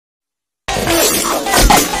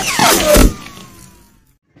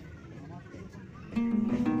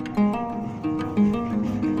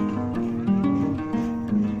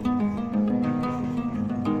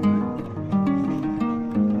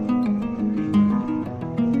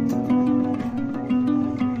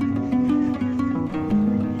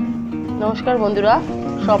নমস্কার বন্ধুরা,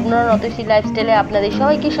 স্বপ্ন নতশী লাইফস্টাইলে আপনাদের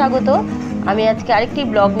সবাইকে স্বাগত। আমি আজকে আরেকটি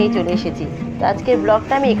ব্লগ নিয়ে চলে এসেছি। তো আজকের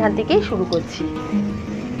ব্লগটা আমি এখান থেকেই শুরু করছি।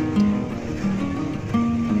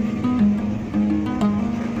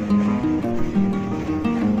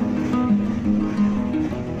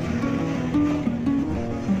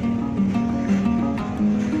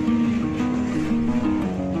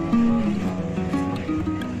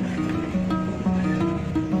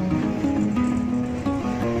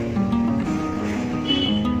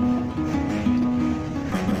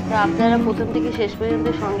 তো আপনারা প্রথম থেকে শেষ পর্যন্ত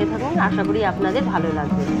সঙ্গে থাকুন, আশা করি আপনাদের ভালো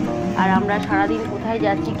লাগবে। আর আমরা সারাদিন কোথায়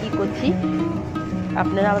যাচ্ছি, কি করছি,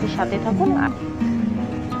 আপনারা আমাদের সাথে থাকুন।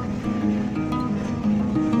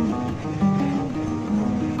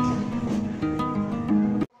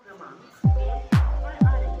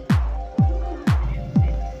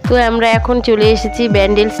 তো আমরা এখন চলে এসেছি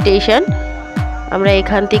ব্যান্ডেল স্টেশন। আমরা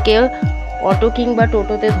এখান থেকে অটো কিংবা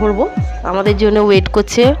টোটোতে ধরবো, আমাদের জন্য ওয়েট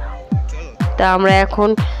করছে। তা আমরা এখন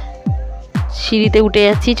সিঁড়িতে উঠে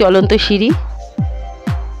যাচ্ছি, চলন্ত সিঁড়ি।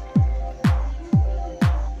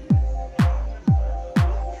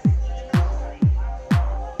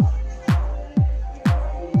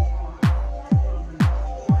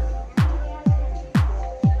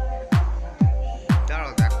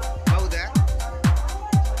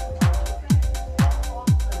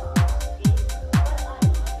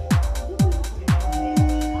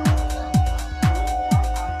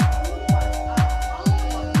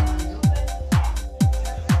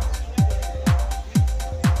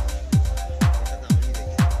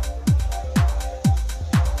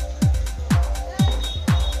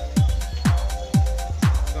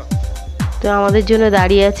 তো আমাদের জন্য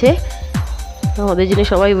দাঁড়িয়ে আছে, আমাদের জন্য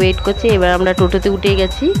সবাই ওয়েট করছে। এবার আমরা টোটোতে উঠে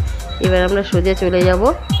গেছি, এবার আমরা সোজা চলে যাব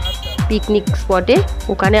পিকনিক স্পটে।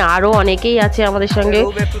 ওখানে আরও অনেকেই আছে আমাদের সঙ্গে,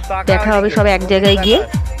 দেখা হবে সব এক জায়গায় গিয়ে।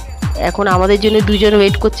 এখন আমাদের জন্য দুজন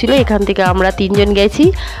ওয়েট করছিল, এখান থেকে আমরা 3 জন গেছি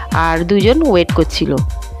আর 2 জন ওয়েট করছিল।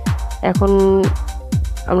 এখন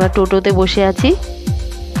আমরা টোটোতে বসে আছি।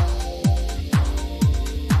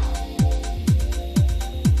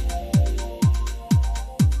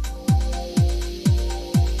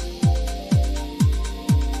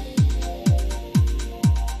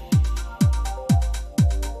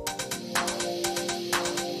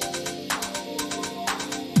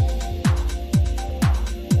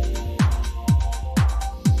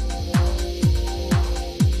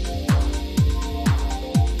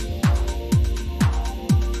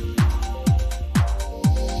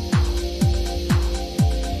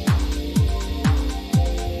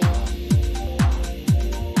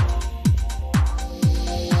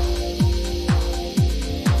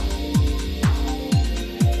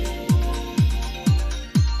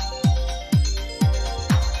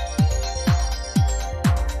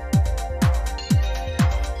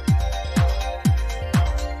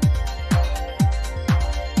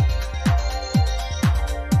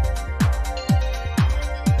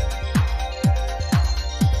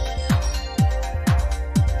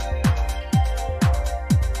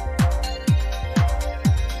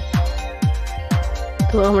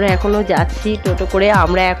 তো আমরা এখনও যাচ্ছি টোটো করে।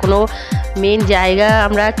 আমরা এখনও মেন জায়গা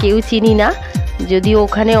আমরা কেউ চিনি না, যদিও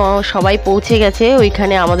ওখানে সবাই পৌঁছে গেছে।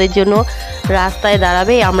 ওইখানে আমাদের জন্য রাস্তায়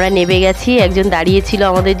দাঁড়াবে, আমরা নেমে গেছি, একজন দাঁড়িয়েছিল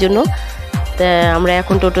আমাদের জন্য। তা আমরা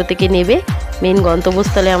এখন টোটো থেকে নেবে মেন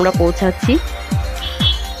গন্তব্যস্থলে আমরা পৌঁছাচ্ছি।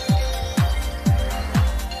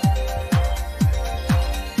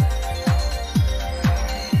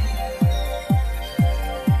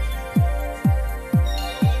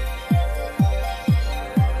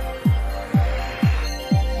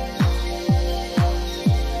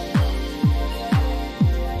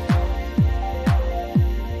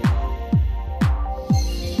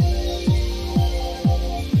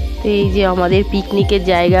 তো এই যে আমাদের পিকনিকের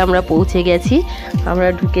জায়গা, আমরা পৌঁছে গেছি। আমরা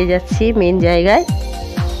ঢুকে যাচ্ছি মেন জায়গায়।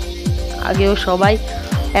 আগেও সবাই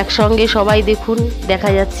একসঙ্গে সবাই দেখুন দেখা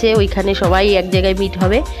যাচ্ছে, ওইখানে সবাই এক জায়গায় মিট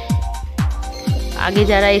হবে। আগে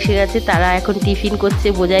যারা এসে গেছে তারা এখন টিফিন করছে,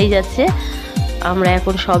 বোঝাই যাচ্ছে। আমরা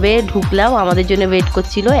এখন সবে ঢুকলাম, আমাদের জন্য ওয়েট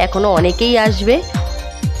করছিল, এখনও অনেকেই আসবে।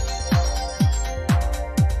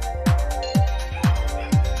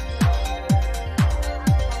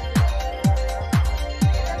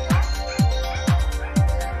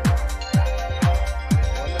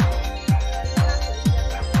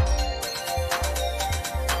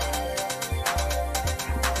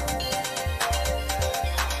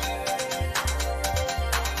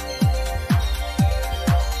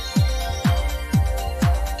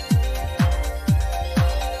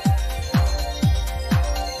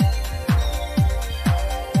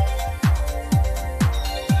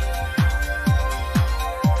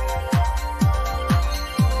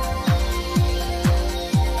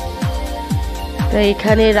 তো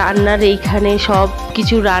এখানে রান্নার এইখানে সব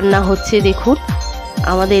কিছু রান্না হচ্ছে দেখুন।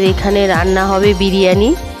 আমাদের এখানে রান্না হবে বিরিয়ানি,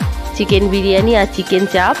 চিকেন বিরিয়ানি আর চিকেন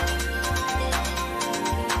চাপ।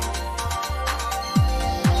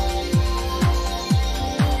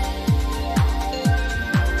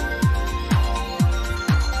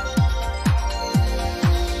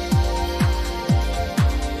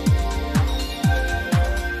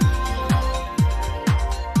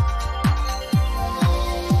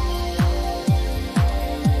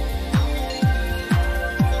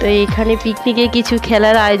 তো এখানে পিকনিকে কিছু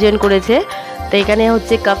খেলার আয়োজন করেছে। তো এখানে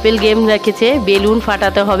হচ্ছে কাপল গেম রেখেছে, বেলুন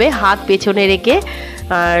ফাটাতে হবে হাত পেছনে রেখে,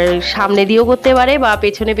 আর সামনে দিয়েও করতে পারে বা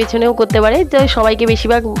পেছনে পেছনেও করতে পারে। তো সবাইকে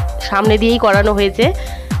বেশিরভাগ সামনে দিয়েই করানো হয়েছে।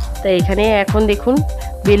 তো এখানে এখন দেখুন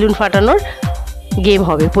বেলুন ফাটানোর গেম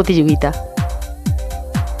হবে, প্রতিযোগিতা।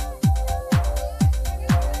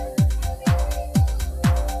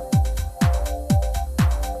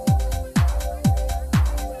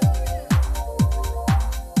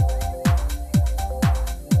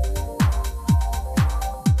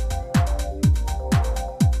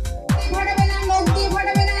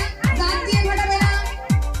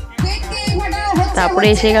 তারপরে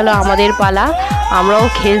এসে গেল আমাদের পালা, আমরাও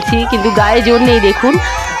খেলছি, কিন্তু গায়ে জোর নেই। দেখুন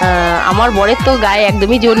আমার বরের তো গায়ে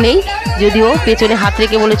একদমই জোর নেই, যদিও পেছনে হাত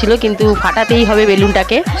রেখে বলেছিল, কিন্তু ফাটাতেই হবে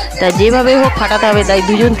বেলুনটাকে। তা যেভাবে হোক ফাটাতে হবে, তাই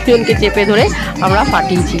দুজনকে চেপে ধরে আমরা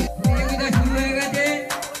ফাটিয়েছি।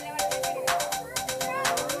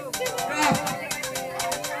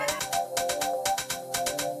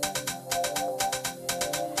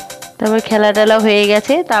 তারপর খেলা টেলা হয়ে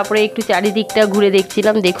গেছে। তারপরে একটু চারিদিকটা ঘুরে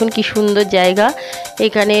দেখছিলাম। দেখুন কি সুন্দর জায়গা,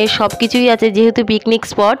 এখানে সব কিছুই আছে। যেহেতু পিকনিক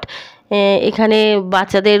স্পট, এখানে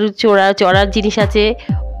বাচ্চাদের চড়ার জিনিস আছে,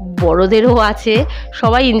 বড়দেরও আছে,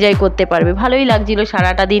 সবাই এনজয় করতে পারবে। ভালোই লাগছিল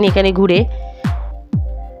সারাটা দিন এখানে ঘুরে।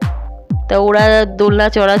 তা ওরা দোলনা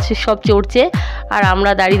চড়া সব চড়ছে, আর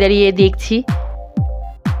আমরা দাঁড়িয়ে দাঁড়িয়ে দেখছি।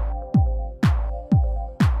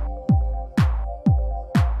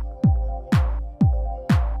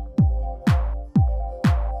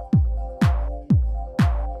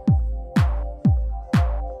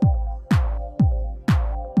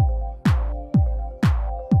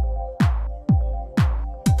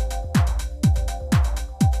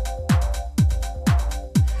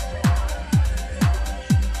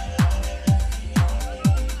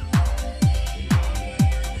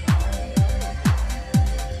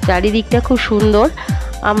 চারিদিকটা খুব সুন্দর।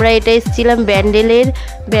 আমরা এটা এসেছিলাম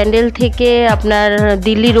ব্যান্ডেল থেকে আপনার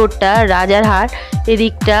দিল্লি রোডটা, রাজারহাট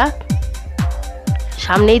এদিকটা,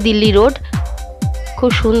 সামনেই দিল্লি রোড।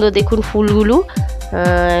 খুব সুন্দর দেখুন ফুলগুলো,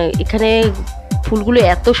 এখানে ফুলগুলো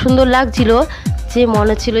এত সুন্দর লাগছিল যে মনে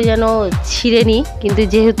হচ্ছিল যেন ছিঁড়ে নিই, কিন্তু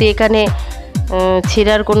যেহেতু এখানে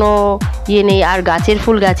ছেঁড়ার কোনো ইয়ে নেই, আর গাছের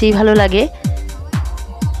ফুল গাছেই ভালো লাগে।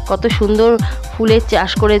 কত সুন্দর ফুলের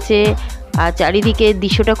চাষ করেছে, আর চারিদিকে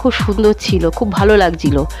দৃশ্যটা খুব সুন্দর ছিল, খুব ভালো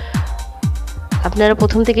লাগছিল। আপনারা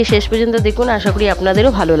প্রথম থেকে শেষ পর্যন্ত দেখুন, আশা করি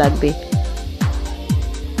আপনাদেরও ভালো লাগবে।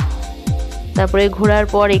 তারপরে ঘোরার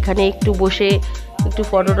পর এখানে একটু বসে একটু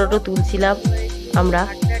ফটো টটো তুলছিলাম আমরা।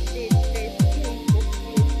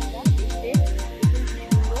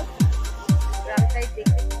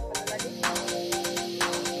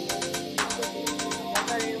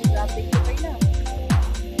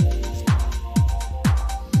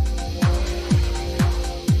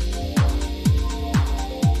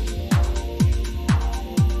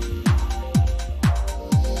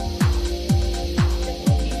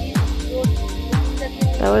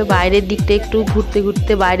 তারপরে বাইরের দিকটা একটু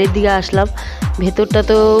ঘুরতে বাইরের দিকে আসলাম। ভেতরটা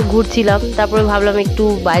তো ঘুরছিলাম, তারপরে ভাবলাম একটু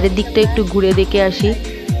বাইরের দিকটা একটু ঘুরে দেখে আসি।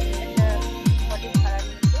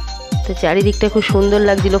 তো চারিদিকটা খুব সুন্দর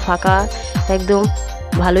লাগছিল, ফাঁকা একদম,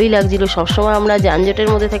 ভালোই লাগছিল। সবসময় আমরা যানজটের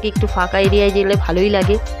মধ্যে থাকি, একটু ফাঁকা এরিয়ায় গেলে ভালোই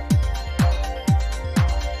লাগে।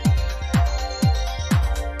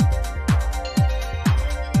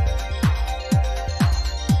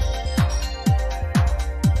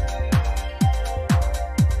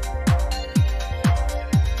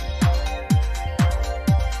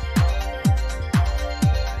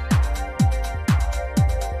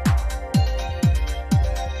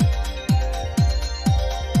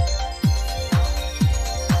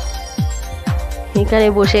 এখানে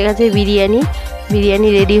বসে গেছে বিরিয়ানি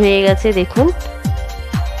রেডি হয়ে গেছে দেখুন।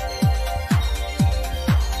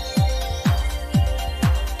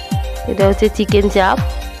 এটা হচ্ছে চিকেন চাপ,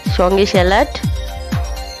 সঙ্গে স্যালাড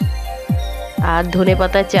আর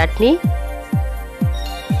ধনেপাতার চাটনি।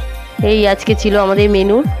 এই আজকে ছিল আমাদের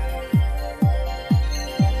মেনু।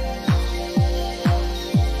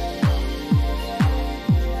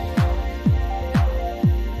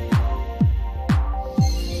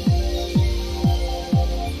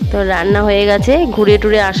 তো রান্না হয়ে গেছে, ঘুরে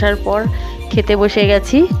টুরে আসার পর খেতে বসে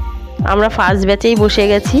গেছি। আমরা ফার্স্ট ব্যাচেই বসে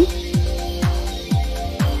গেছি।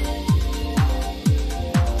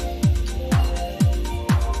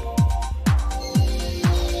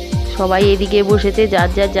 সবাই এদিকে বসেছে, যার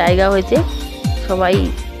যার জায়গা হয়েছে সবাই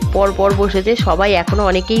পর পর বসেছে। সবাই এখনো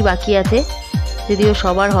অনেকেই বাকি আছে, যদিও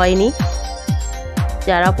সবার হয়নি।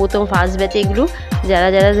 যারা প্রথম ফার্স্ট ব্যাচে এগুলো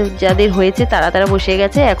যাদের হয়েছে তারা বসে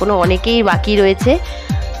গেছে, এখনো অনেকেই বাকি রয়েছে।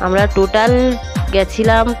 আমরা টোটাল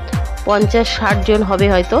গেছিলাম 50-60 জন হবে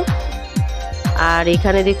হয়তো। আর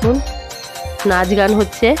এখানে দেখুন নাচ গান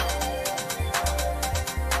হচ্ছে।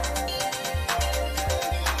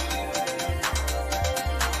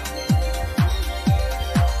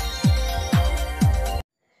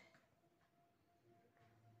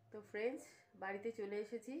 তো ফ্রেন্ডস, বাড়িতে চলে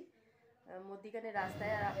এসেছি মধ্যিখানে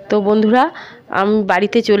রাস্তায়। তো বন্ধুরা, আমি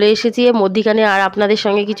বাড়িতে চলে এসেছি মধ্যিখানে, আর আপনাদের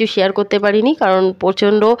সঙ্গে কিছু শেয়ার করতে পারিনি, কারণ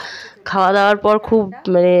প্রচণ্ড খাওয়া দাওয়ার পর খুব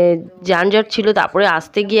যানজট ছিল। তারপরে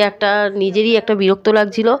আসতে গিয়ে নিজেরই একটা বিরক্ত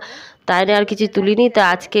লাগছিল, তাই না আর কিছু তুলিনি। তো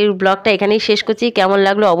আজকের ব্লগটা এখানেই শেষ করছি। কেমন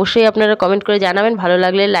লাগলো অবশ্যই আপনারা কমেন্ট করে জানাবেন। ভালো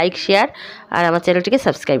লাগলে লাইক, শেয়ার আর আমার চ্যানেলটিকে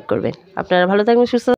সাবস্ক্রাইব করবেন। আপনারা ভালো থাকবেন, সুস্থ